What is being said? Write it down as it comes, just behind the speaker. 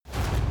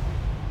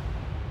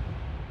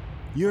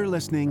You're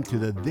listening to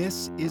the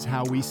This Is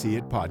How We See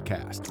It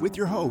podcast with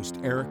your host,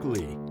 Eric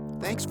Lee.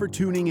 Thanks for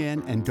tuning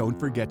in, and don't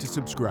forget to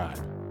subscribe.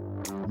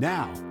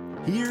 Now,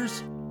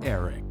 here's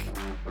Eric.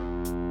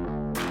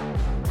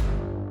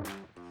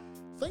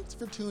 Thanks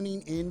for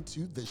tuning in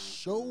to the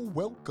show.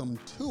 Welcome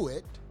to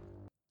it.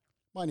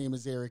 My name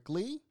is Eric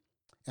Lee,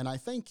 and I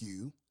thank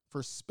you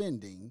for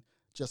spending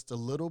just a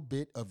little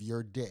bit of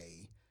your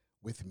day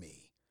with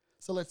me.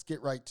 So let's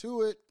get right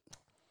to it.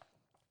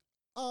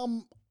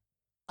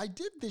 I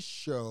did this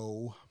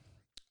show.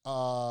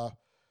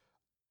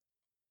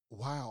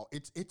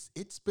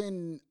 It's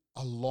been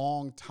a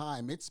long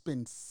time. It's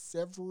been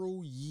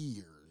several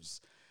years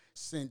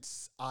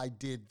since I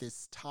did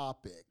this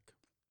topic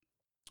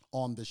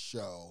on the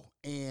show,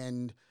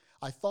 and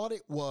I thought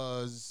it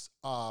was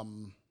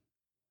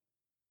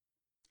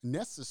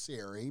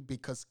necessary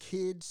because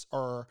kids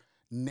are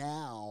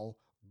now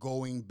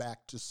going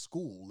back to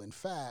school. In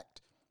fact,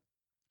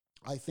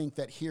 I think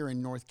that here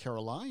in North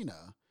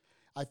Carolina,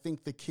 I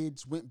think the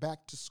kids went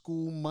back to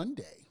school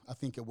Monday. I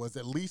think it was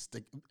at least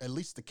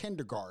the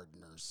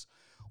kindergartners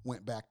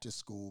went back to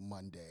school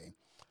Monday.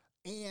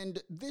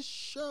 And this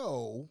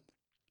show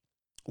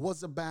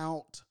was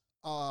about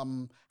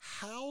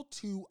how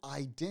to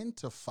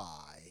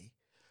identify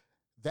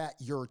that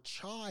your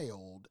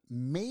child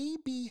may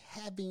be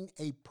having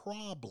a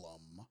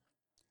problem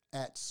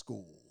at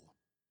school,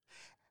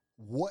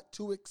 what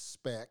to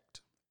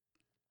expect,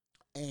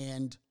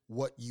 and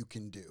what you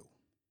can do.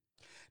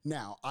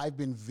 Now, I've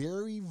been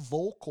very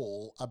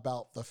vocal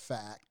about the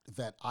fact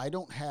that I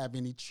don't have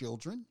any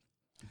children,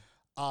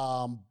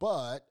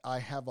 but I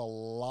have a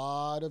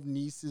lot of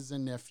nieces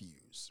and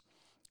nephews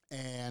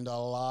and a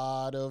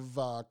lot of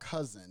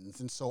cousins.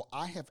 And so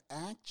I have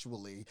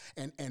actually,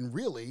 and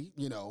really,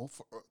 you know,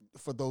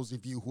 for those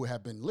of you who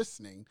have been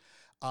listening,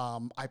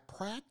 I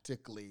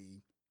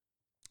practically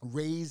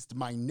raised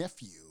my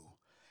nephew.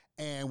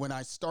 And when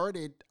I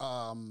started,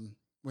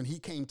 when he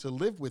came to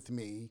live with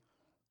me,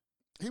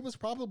 he was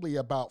probably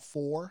about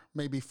 4,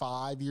 maybe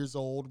 5 years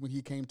old when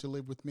he came to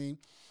live with me.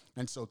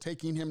 And so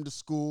taking him to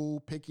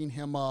school, picking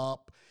him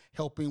up,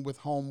 helping with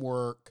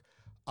homework,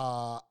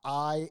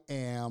 I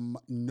am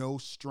no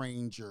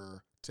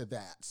stranger to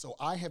that. So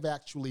I have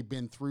actually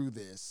been through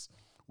this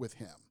with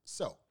him.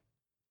 So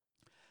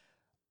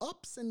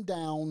ups and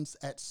downs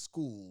at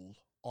school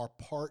are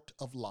part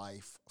of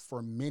life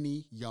for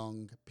many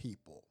young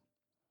people.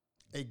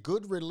 A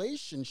good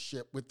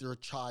relationship with your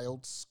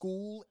child's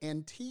school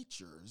and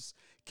teachers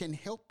can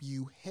help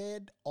you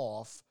head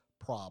off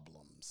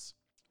problems.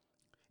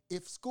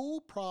 If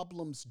school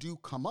problems do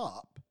come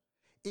up,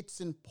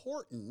 it's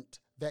important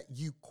that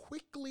you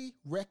quickly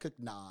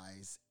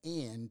recognize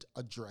and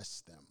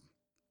address them.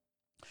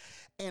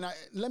 And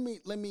let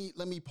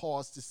me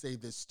pause to say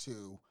this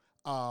too.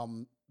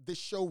 This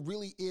show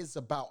really is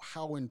about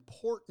how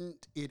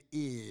important it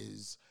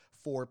is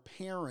for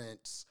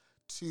parents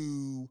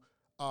to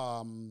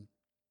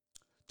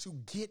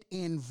get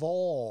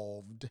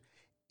involved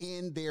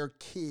in their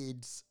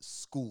kids'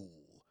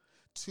 school,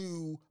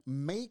 to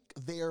make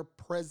their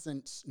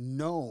presence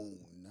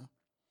known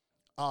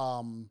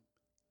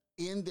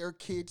in their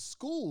kids'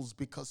 schools,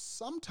 because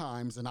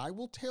sometimes, and I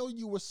will tell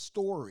you a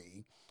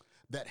story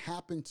that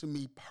happened to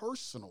me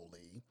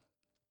personally.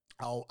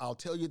 I'll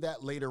tell you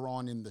that later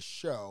on in the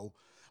show,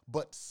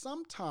 but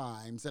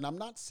sometimes, and I'm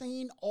not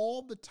saying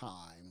all the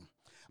time,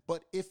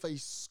 but if a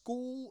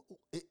school,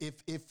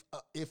 if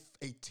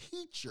a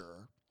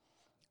teacher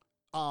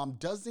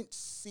doesn't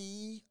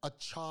see a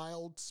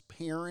child's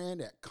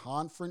parent at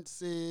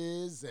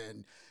conferences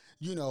and,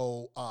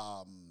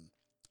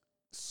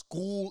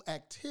 school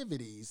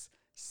activities,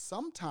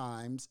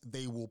 sometimes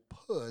they will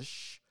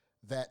push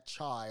that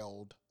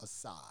child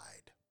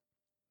aside.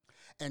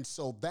 And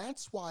so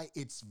that's why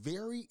it's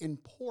very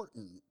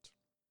important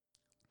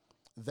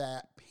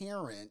that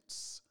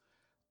parents,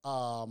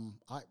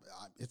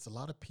 it's a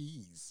lot of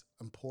P's,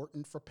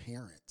 important for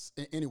parents.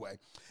 Anyway,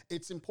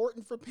 it's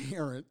important for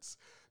parents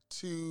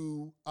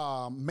to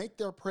make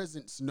their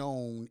presence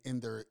known in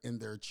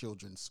their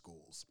children's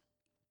schools.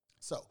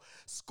 So,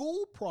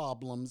 school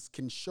problems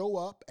can show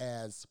up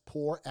as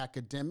poor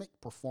academic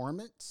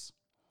performance,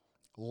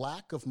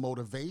 lack of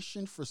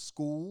motivation for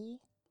school,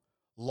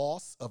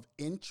 loss of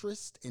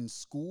interest in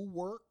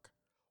schoolwork,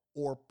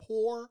 or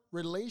poor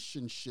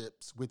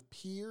relationships with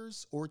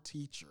peers or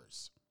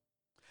teachers.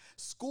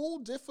 School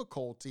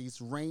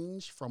difficulties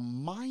range from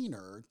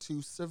minor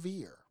to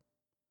severe,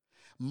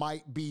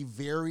 might be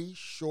very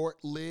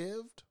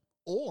short-lived,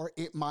 or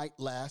it might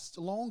last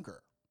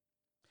longer.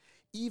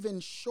 Even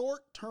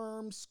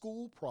short-term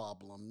school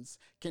problems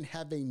can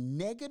have a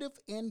negative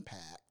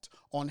impact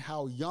on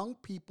how young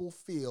people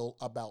feel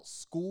about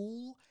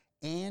school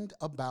and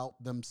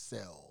about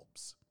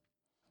themselves.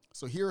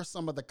 So here are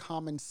some of the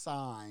common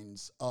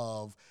signs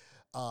of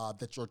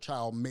that your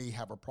child may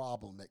have a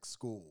problem at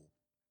school.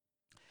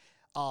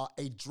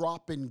 A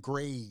drop in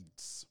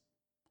grades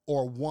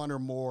or one or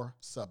more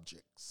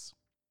subjects.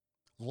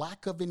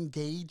 Lack of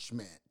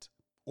engagement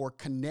or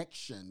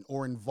connection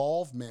or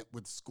involvement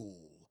with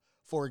school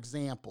For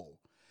example,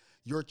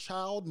 your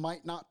child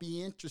might not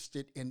be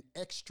interested in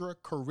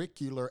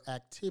extracurricular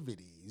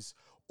activities,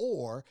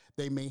 or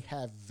they may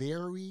have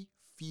very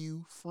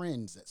few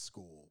friends at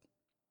school.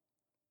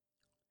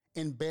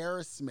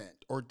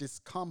 Embarrassment or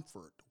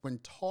discomfort when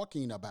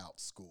talking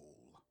about school.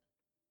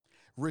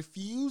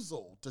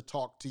 Refusal to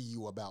talk to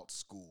you about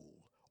school,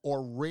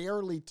 or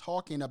rarely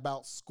talking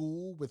about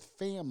school with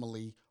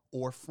family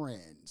or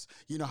friends.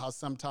 You know how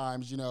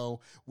sometimes,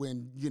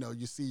 when,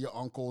 you see your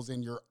uncles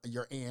and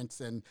your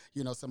aunts and,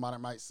 somebody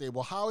might say,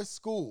 well, how is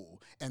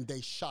school? And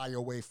they shy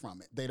away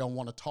from it. They don't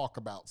want to talk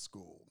about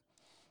school.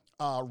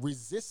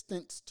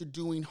 Resistance to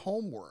doing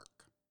homework,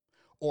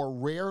 or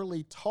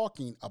rarely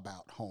talking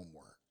about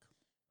homework.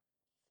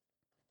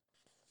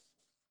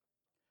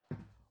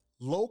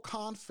 Low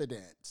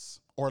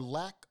confidence or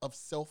lack of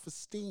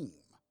self-esteem.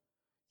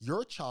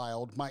 Your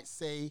child might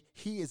say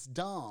he is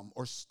dumb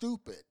or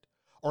stupid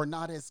or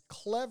not as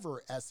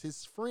clever as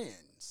his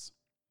friends.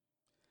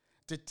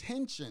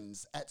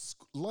 Detentions at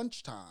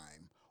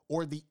lunchtime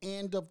or the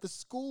end of the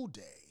school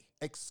day.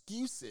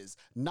 Excuses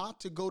not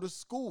to go to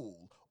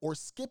school or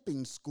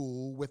skipping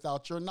school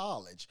without your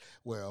knowledge.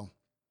 Well,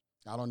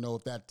 I don't know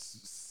if that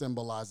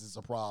symbolizes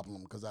a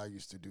problem, because I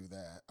used to do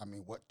that. I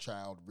mean, what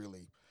child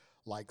really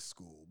likes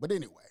school? But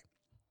anyway,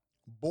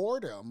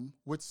 boredom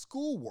with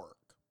schoolwork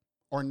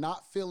or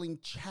not feeling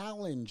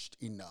challenged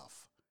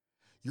enough.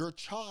 Your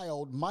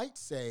child might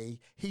say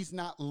he's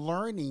not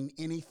learning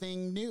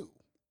anything new.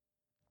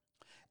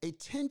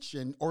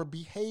 Attention or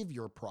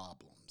behavior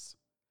problems.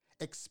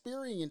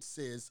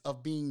 Experiences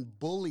of being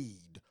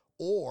bullied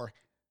or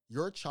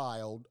your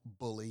child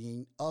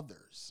bullying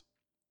others.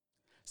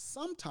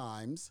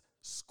 Sometimes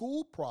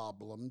school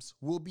problems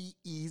will be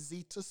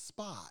easy to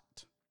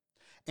spot,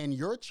 and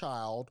your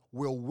child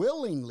will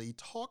willingly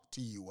talk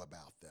to you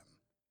about them.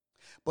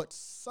 But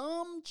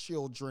some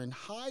children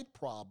hide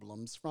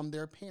problems from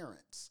their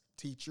parents,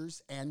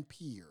 teachers, and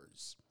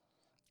peers.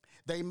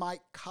 They might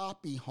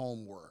copy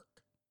homework,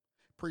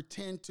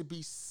 pretend to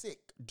be sick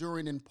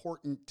during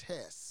important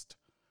tests,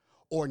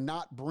 or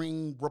not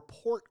bring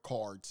report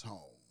cards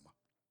home.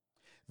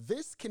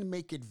 This can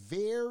make it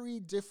very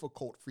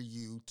difficult for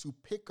you to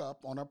pick up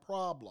on a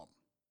problem.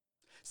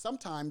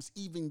 Sometimes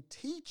even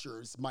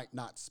teachers might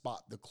not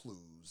spot the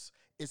clues,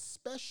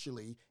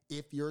 especially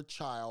if your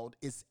child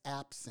is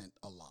absent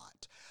a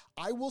lot.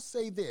 I will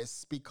say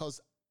this because,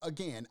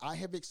 again, I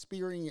have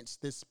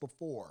experienced this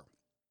before.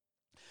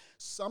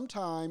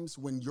 Sometimes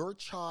when your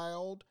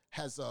child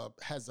has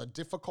a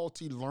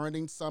difficulty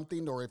learning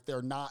something, or if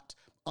they're not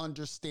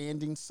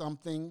understanding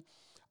something,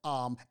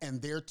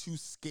 and they're too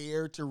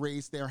scared to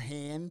raise their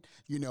hand,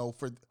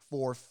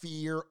 for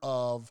fear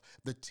of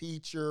the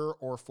teacher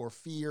or for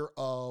fear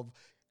of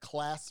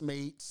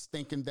classmates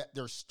thinking that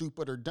they're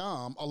stupid or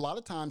dumb, a lot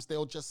of times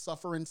they'll just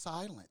suffer in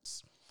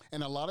silence.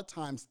 And a lot of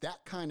times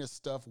that kind of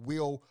stuff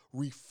will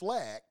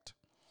reflect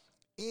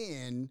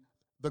in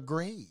the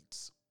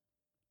grades.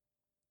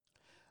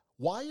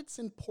 Why it's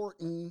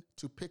important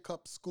to pick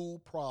up school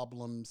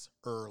problems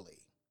early.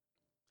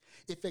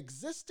 If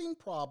existing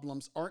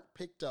problems aren't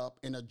picked up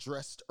and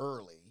addressed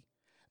early,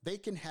 they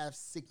can have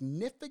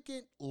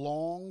significant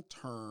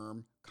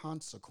long-term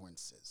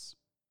consequences.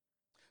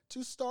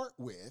 To start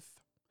with,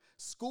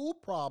 school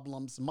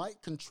problems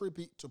might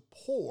contribute to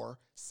poor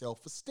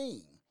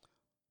self-esteem.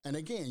 And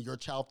again, your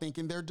child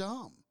thinking they're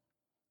dumb.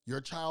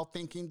 Your child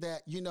thinking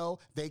that,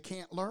 they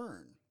can't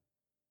learn.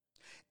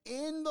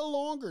 In the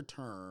longer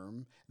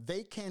term,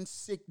 they can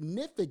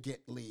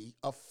significantly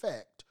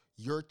affect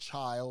your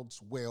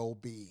child's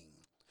well-being.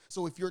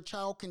 So if your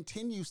child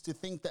continues to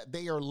think that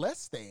they are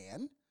less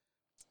than,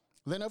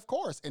 then of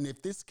course, and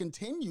if this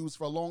continues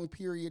for long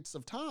periods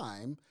of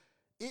time,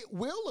 it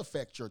will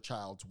affect your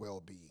child's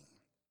well-being.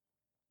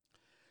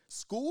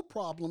 School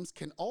problems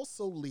can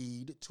also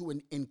lead to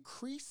an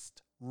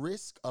increased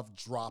risk of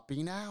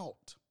dropping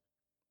out.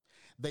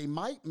 They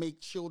might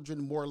make children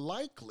more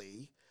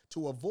likely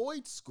to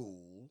avoid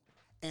school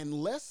and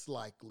less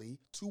likely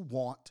to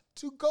want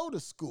to go to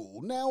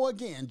school. Now,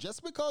 again,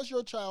 just because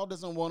your child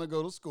doesn't want to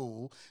go to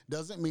school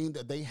doesn't mean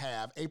that they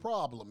have a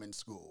problem in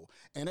school.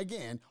 And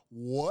again,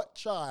 what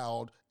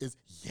child is,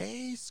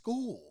 yay,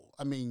 school?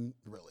 I mean,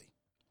 really.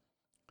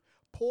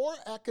 Poor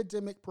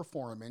academic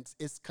performance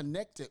is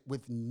connected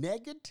with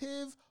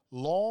negative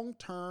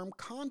long-term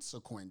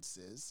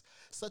consequences,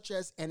 such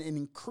as an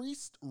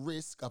increased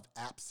risk of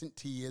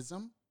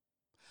absenteeism,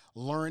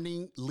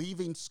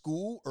 leaving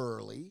school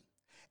early,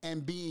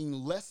 and being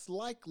less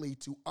likely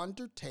to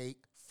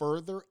undertake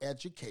further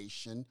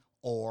education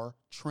or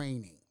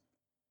training.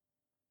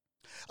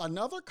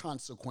 Another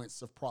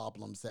consequence of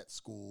problems at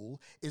school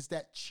is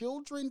that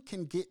children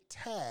can get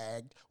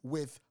tagged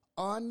with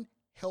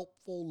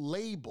unhelpful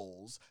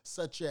labels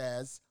such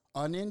as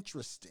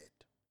uninterested,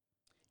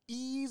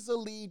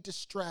 easily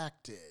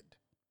distracted,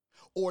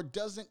 or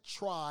doesn't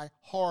try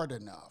hard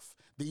enough.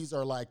 These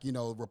are like,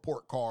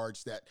 report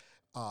cards that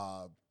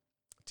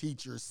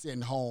teachers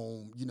send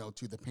home,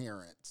 to the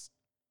parents.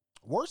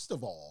 Worst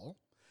of all,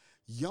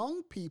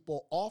 young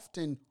people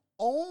often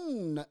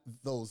own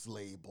those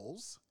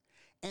labels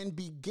and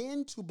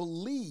begin to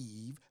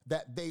believe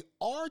that they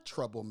are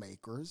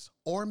troublemakers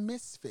or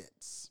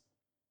misfits.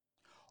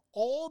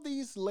 All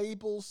these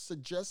labels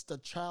suggest a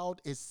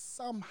child is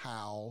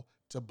somehow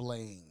to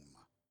blame.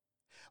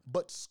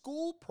 But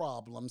school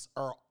problems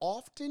are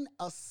often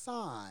a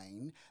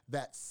sign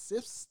that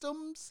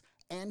systems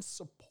and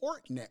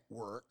support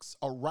networks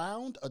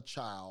around a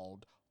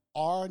child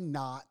are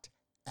not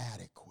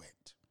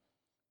adequate.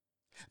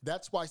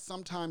 That's why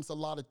sometimes a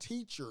lot of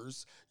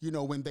teachers,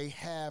 when they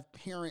have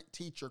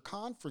parent-teacher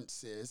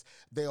conferences,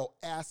 they'll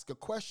ask a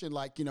question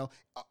like,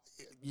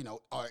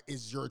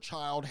 is your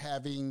child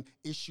having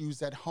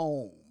issues at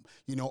home?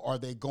 Are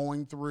they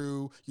going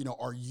through,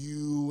 are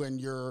you and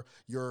your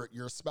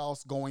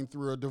spouse going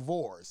through a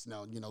divorce?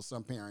 Now,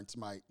 some parents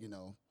might,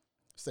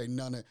 say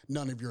none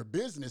of your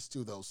business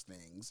to those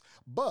things,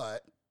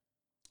 but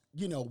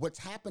what's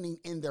happening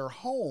in their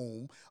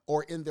home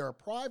or in their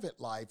private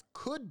life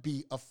could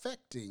be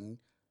affecting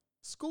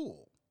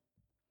school.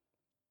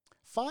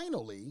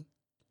 Finally,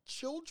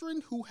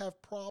 children who have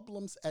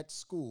problems at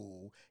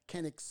school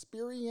can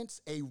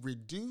experience a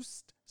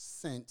reduced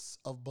sense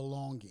of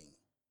belonging.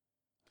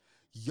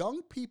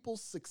 Young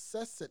people's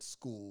success at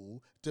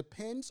school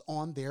depends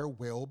on their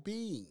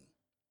well-being,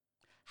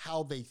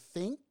 how they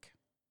think,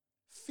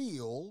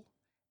 feel,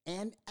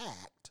 and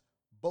act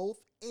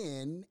both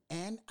in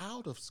and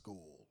out of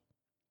school.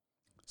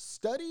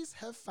 Studies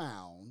have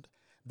found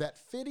that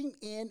fitting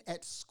in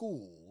at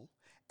school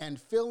and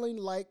feeling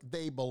like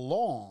they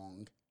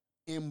belong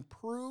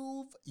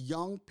improve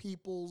young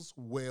people's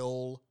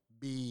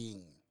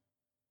well-being.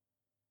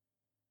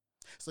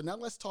 So now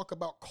let's talk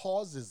about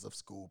causes of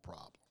school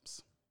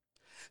problems.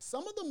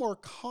 Some of the more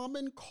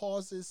common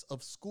causes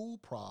of school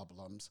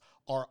problems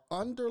are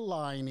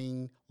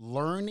underlying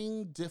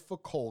learning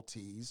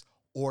difficulties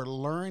or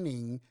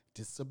learning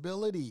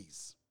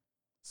disabilities,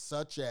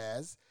 such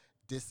as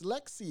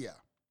dyslexia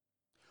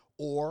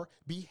or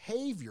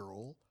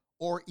behavioral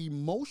or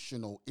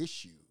emotional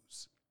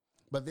issues.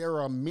 But there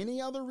are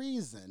many other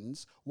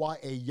reasons why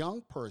a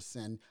young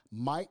person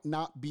might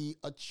not be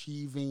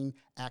achieving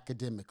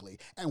academically.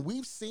 And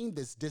we've seen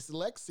this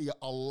dyslexia.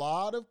 A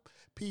lot of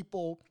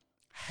people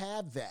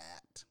have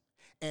that,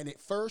 and it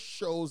first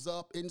shows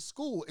up in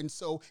school. And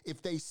so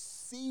if they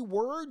see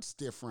words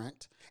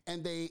different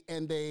and they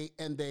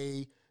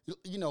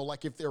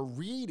like if they're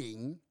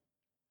reading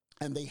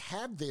and they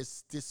have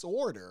this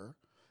disorder,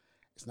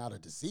 it's not a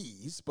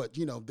disease, but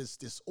this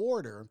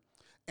disorder,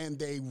 and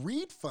they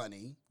read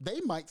funny, they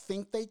might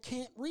think they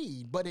can't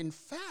read, but in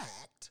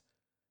fact,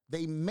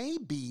 they may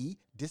be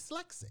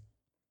dyslexic.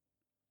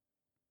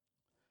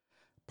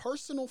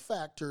 Personal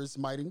factors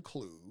might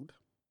include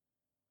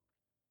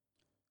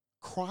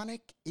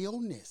chronic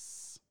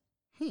illness,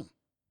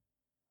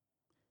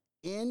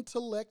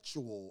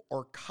 intellectual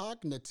or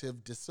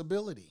cognitive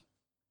disability,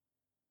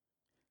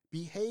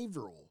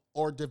 behavioral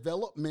or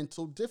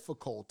developmental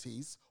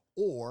difficulties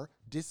or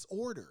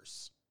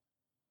disorders,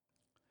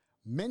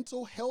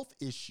 mental health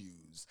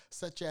issues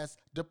such as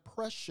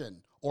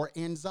depression or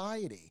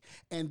anxiety.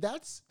 And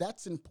that's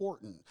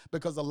important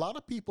because a lot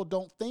of people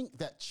don't think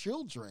that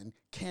children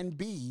can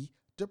be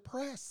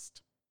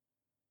depressed,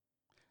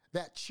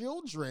 that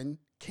children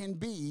can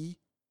be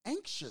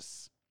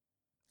anxious,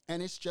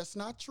 and it's just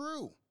not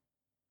true.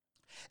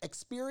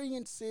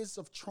 Experiences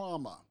of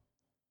trauma,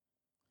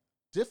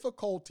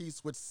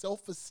 difficulties with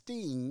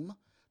self-esteem,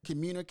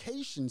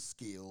 communication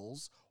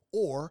skills,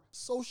 or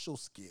social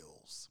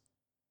skills,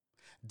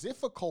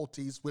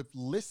 difficulties with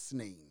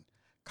listening,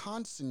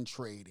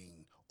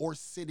 concentrating, or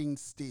sitting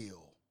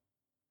still.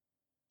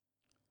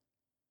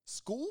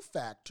 School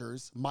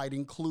factors might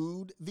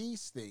include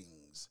these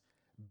things: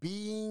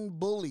 being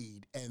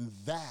bullied, and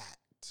that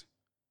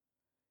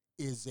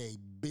is a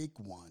big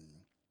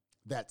one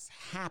that's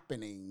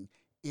happening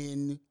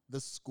in the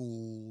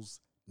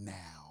schools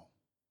now.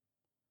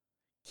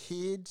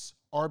 Kids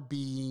are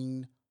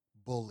being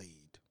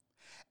bullied.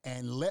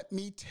 And let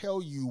me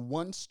tell you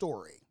one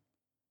story.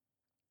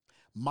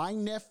 My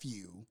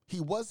nephew, he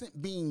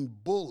wasn't being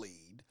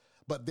bullied,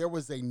 but there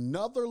was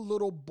another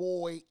little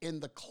boy in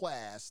the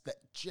class that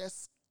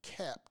just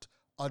kept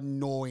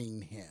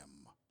annoying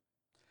him.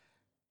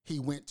 He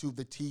went to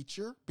the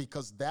teacher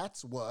because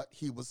that's what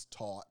he was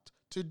taught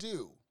to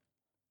do.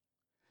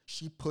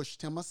 She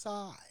pushed him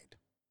aside.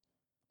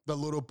 The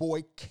little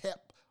boy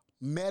kept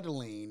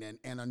meddling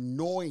and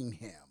annoying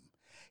him.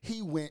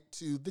 He went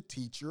to the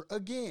teacher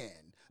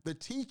again. The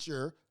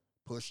teacher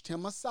pushed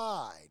him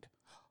aside.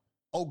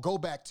 Oh, go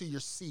back to your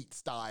seat,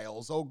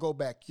 Styles. Oh, go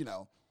back,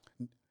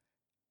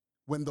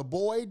 When the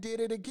boy did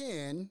it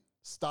again,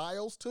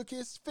 Styles took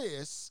his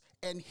fists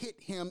and hit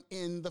him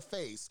in the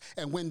face.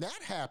 And when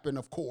that happened,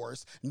 of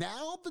course,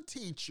 now the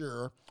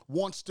teacher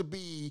wants to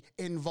be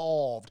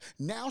involved.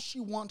 Now she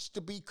wants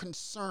to be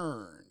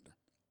concerned.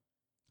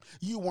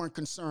 You weren't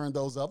concerned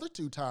those other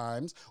two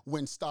times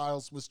when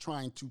Styles was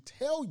trying to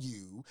tell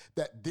you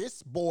that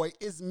this boy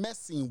is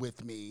messing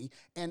with me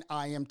and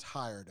I am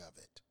tired of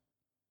it.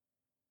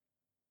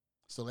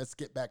 So let's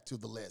get back to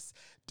the list.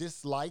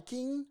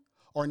 Disliking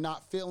or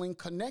not feeling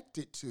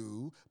connected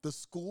to the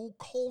school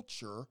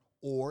culture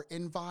or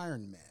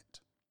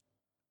environment.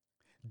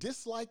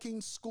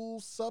 Disliking school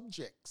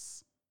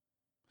subjects,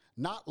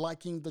 not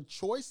liking the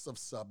choice of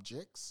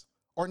subjects,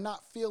 or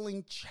not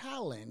feeling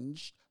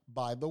challenged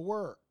by the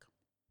work.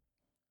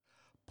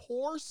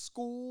 Poor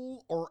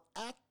school or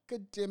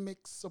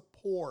academic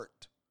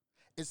support,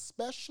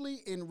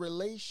 especially in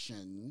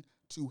relation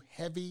to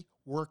heavy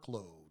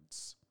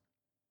workloads.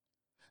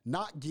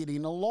 Not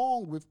getting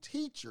along with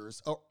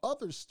teachers or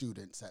other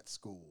students at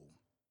school.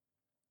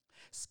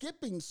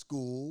 Skipping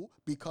school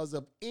because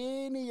of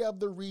any of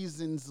the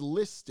reasons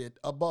listed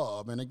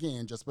above. And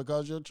again, just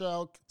because your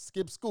child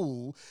skips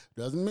school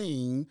doesn't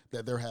mean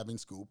that they're having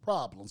school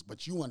problems,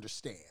 but you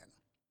understand.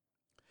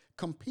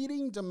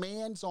 Competing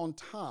demands on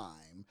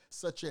time,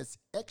 such as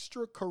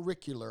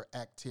extracurricular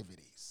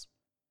activities.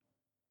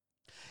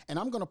 And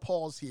I'm going to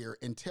pause here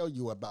and tell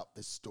you about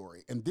this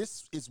story. And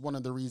this is one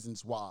of the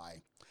reasons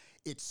why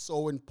it's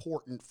so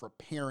important for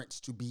parents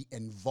to be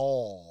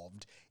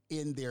involved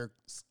in their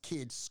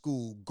kids'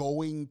 school,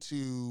 going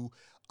to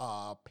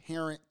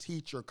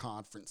parent-teacher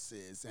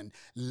conferences and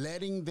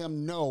letting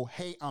them know,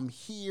 hey, I'm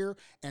here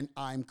and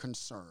I'm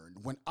concerned.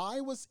 When I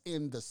was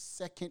in the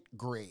second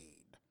grade,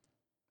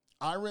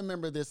 I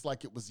remember this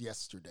like it was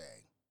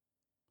yesterday.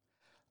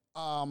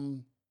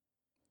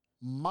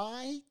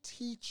 My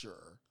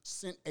teacher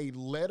sent a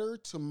letter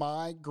to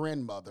my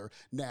grandmother.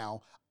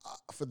 Now,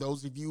 for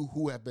those of you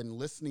who have been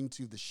listening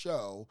to the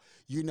show,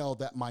 you know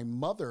that my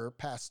mother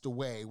passed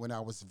away when I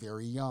was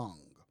very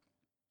young.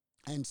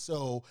 And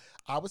so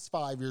I was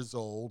 5 years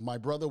old. My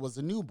brother was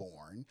a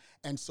newborn.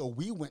 And so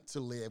we went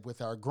to live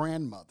with our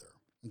grandmother.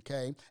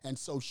 Okay. And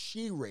so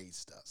she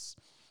raised us.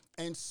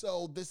 And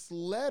so this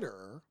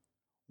letter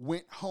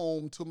went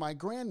home to my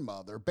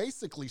grandmother,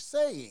 basically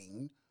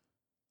saying,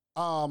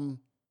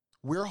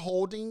 we're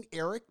holding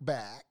Eric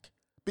back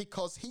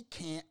because he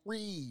can't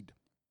read.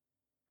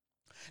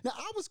 Now,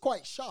 I was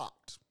quite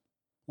shocked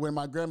when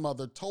my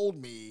grandmother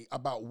told me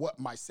about what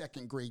my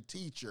second grade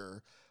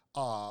teacher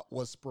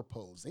was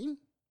proposing.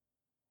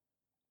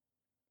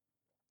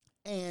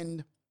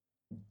 And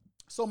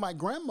so my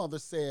grandmother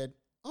said,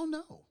 oh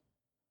no,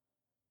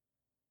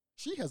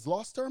 she has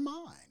lost her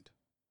mind.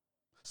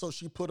 So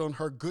she put on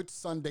her good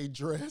Sunday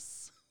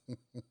dress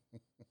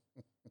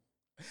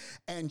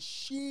and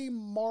she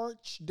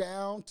marched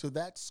down to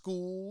that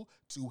school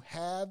to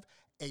have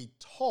a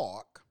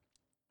talk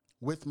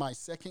with my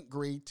second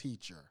grade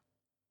teacher.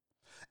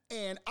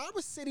 And I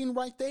was sitting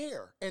right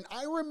there. And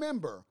I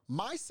remember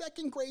my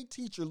second grade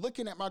teacher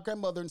looking at my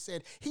grandmother and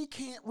said, he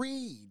can't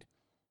read.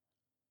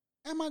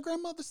 And my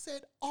grandmother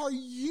said, are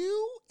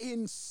you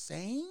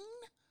insane?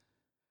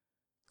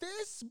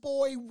 This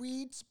boy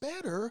reads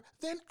better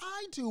than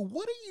I do.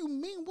 What do you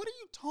mean? What are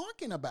you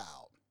talking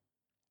about?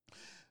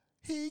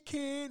 He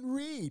can't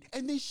read.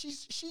 And then she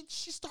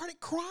started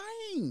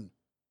crying.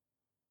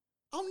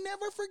 I'll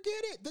never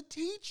forget it. The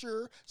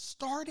teacher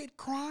started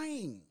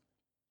crying.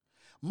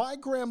 My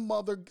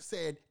grandmother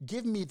said,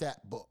 give me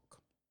that book.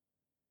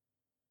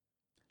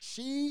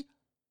 She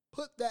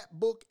put that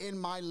book in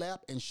my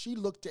lap and she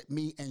looked at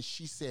me and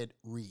she said,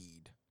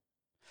 read.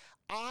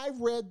 I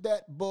read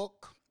that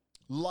book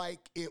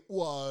like it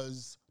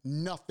was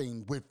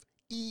nothing, with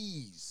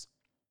ease.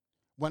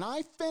 When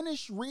I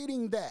finished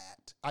reading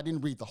that, I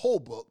didn't read the whole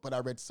book, but I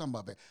read some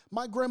of it.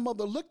 My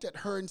grandmother looked at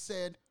her and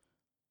said,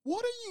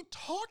 what are you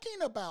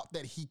talking about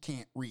that he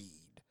can't read?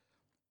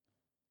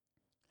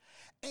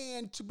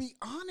 And to be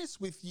honest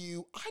with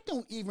you, I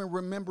don't even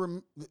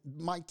remember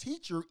my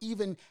teacher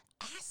even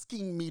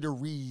asking me to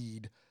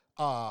read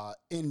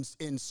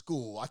in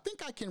school. I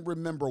think I can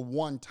remember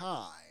one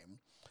time,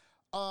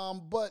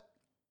 but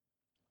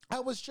I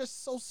was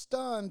just so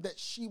stunned that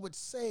she would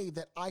say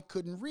that I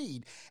couldn't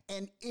read.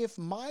 And if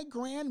my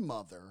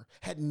grandmother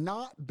had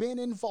not been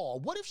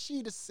involved, what if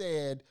she'd have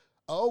said,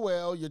 oh,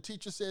 well, your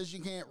teacher says you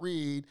can't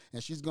read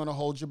and she's going to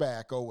hold you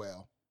back. Oh,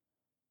 well.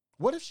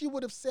 What if she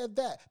would have said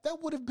that?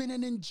 That would have been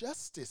an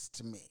injustice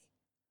to me.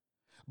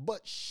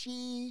 But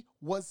she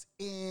was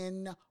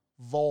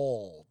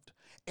involved.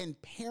 And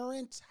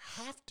parents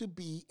have to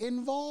be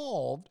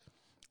involved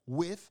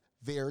with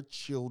their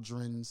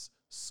children's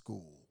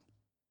school.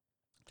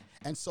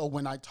 And so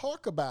when I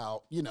talk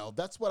about,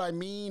 that's what I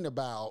mean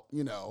about,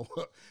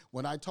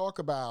 when I talk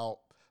about,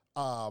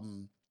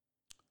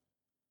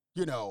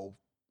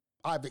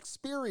 I've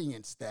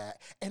experienced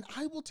that. And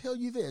I will tell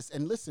you this,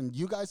 and listen,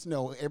 you guys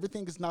know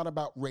everything is not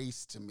about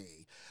race to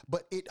me,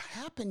 but it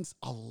happens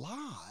a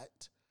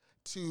lot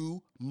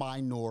to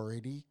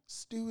minority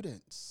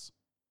students.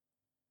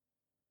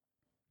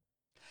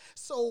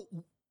 So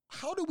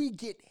how do we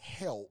get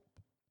help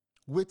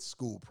with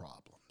school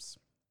problems?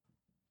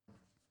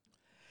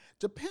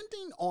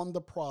 Depending on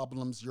the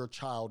problems your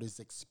child is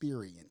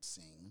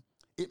experiencing,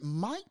 it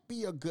might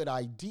be a good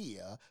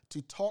idea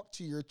to talk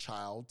to your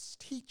child's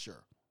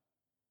teacher.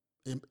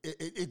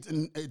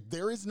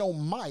 There is no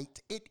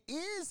might. It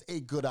is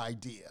a good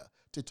idea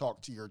to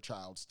talk to your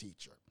child's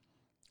teacher,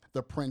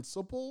 the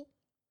principal,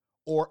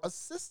 or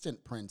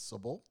assistant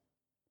principal,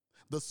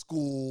 the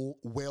school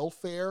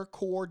welfare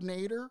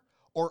coordinator,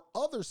 or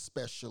other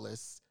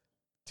specialists,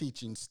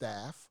 teaching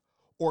staff,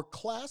 or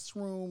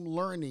classroom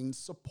learning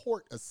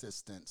support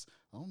assistants.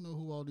 I don't know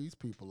who all these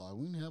people are.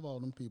 We didn't have all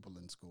them people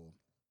in school.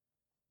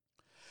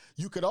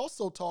 You could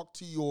also talk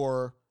to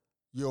your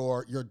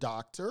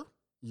doctor,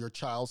 your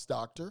child's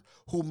doctor,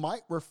 who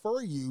might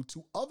refer you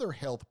to other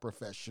health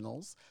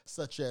professionals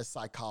such as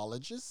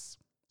psychologists,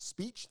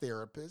 speech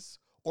therapists,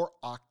 or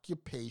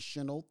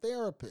occupational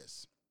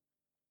therapists.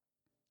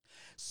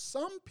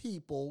 Some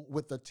people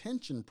with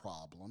attention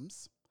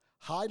problems,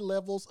 high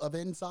levels of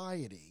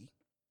anxiety,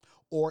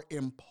 or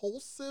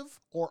impulsive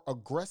or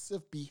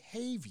aggressive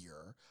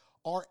behavior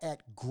are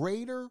at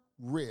greater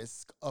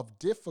risk of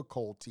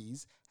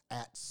difficulties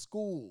at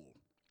school.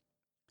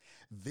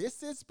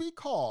 This is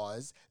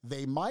because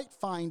they might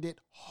find it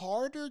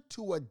harder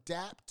to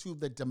adapt to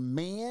the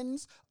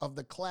demands of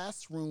the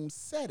classroom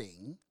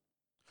setting,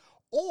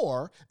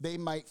 or they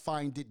might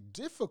find it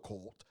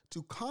difficult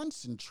to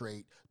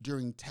concentrate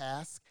during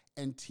task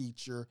and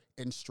teacher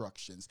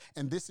instructions.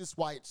 And this is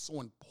why it's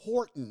so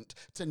important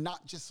to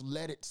not just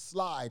let it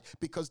slide,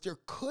 because there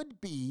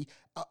could be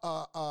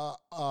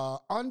a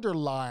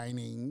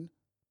underlining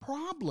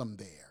problem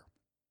there.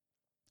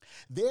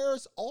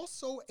 There's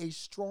also a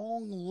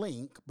strong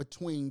link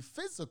between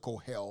physical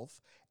health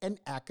and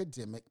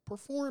academic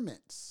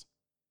performance.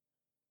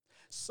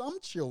 Some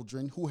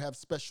children who have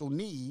special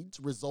needs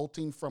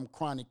resulting from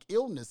chronic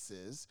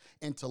illnesses,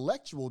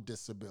 intellectual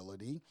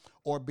disability,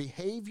 or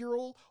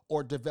behavioral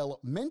or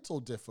developmental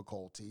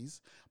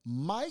difficulties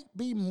might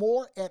be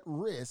more at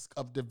risk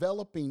of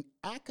developing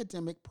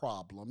academic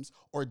problems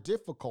or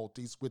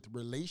difficulties with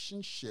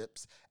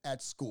relationships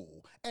at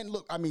school. And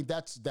look, I mean,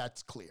 that's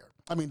clear.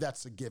 I mean,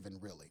 that's a given,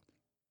 really.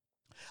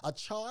 A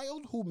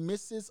child who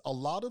misses a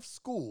lot of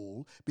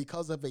school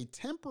because of a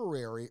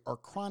temporary or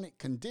chronic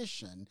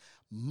condition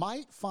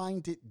might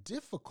find it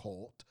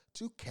difficult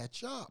to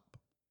catch up.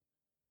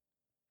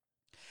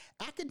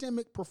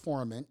 Academic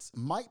performance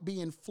might be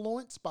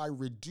influenced by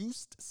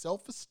reduced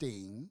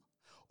self-esteem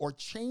or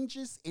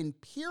changes in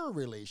peer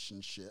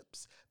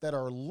relationships that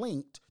are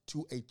linked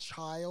to a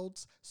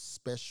child's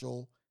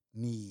special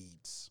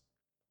needs.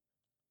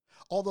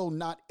 Although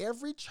not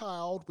every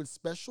child with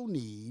special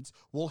needs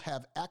will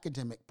have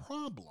academic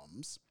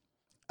problems,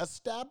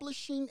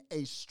 establishing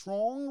a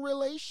strong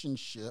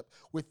relationship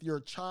with your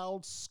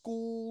child's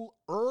school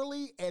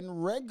early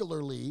and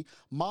regularly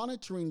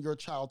monitoring your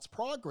child's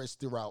progress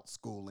throughout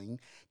schooling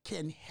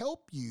can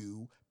help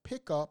you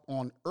pick up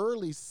on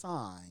early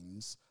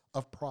signs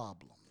of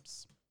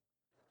problems.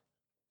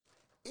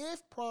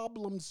 If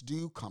problems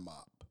do come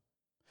up,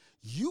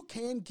 you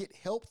can get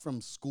help from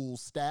school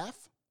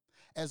staff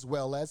as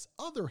well as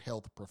other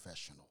health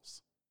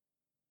professionals.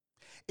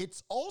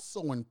 It's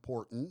also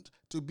important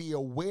to be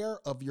aware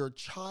of your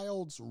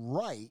child's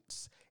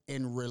rights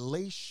in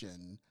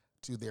relation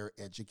to their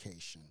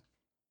education.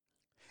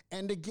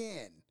 And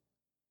again,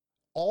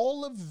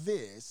 all of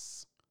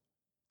this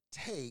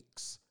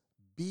takes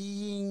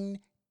being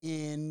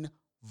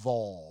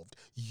involved.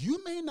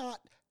 You may not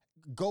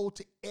go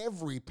to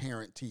every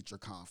parent-teacher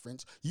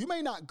conference. You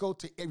might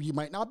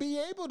not be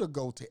able to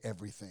go to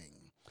everything.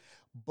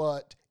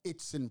 But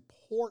it's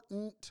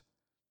important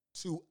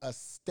to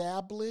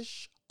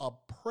establish a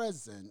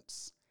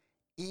presence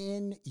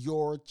in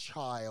your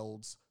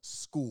child's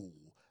school,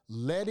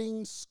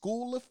 letting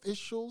school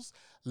officials,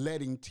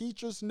 letting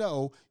teachers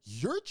know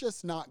you're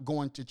just not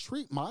going to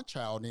treat my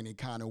child any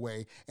kind of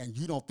way and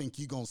you don't think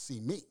you're going to see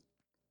me.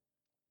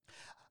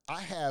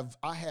 I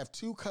have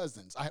two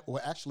cousins,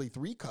 actually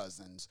three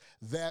cousins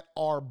that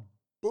are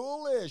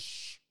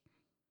bullish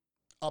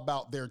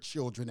about their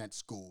children at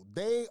school.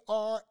 They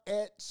are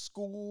at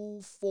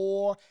school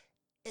for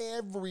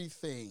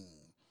everything,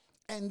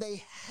 and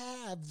they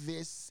have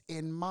this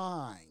in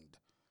mind.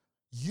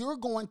 You're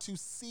going to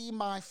see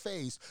my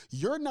face.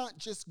 You're not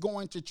just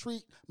going to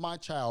treat my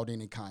child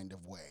any kind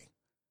of way.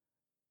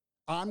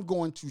 I'm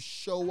going to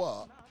show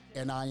up,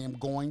 and I am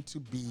going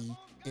to be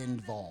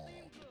involved.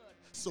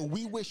 So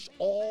we wish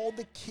all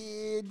the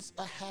kids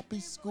a happy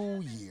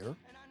school year,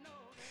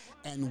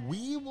 and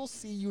we will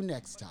see you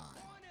next time.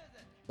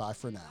 Bye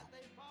for now.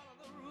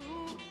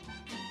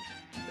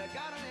 They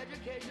got an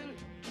education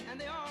and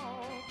they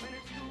all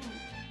finished school.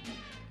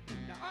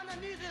 Now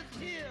underneath his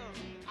tears,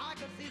 I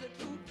could see the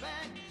true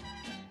fact.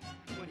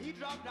 When he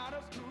dropped out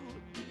of school,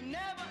 he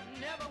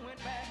never went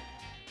back.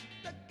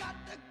 They got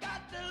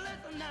to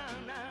listen now.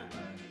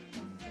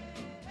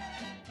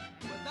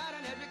 Without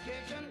an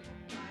education,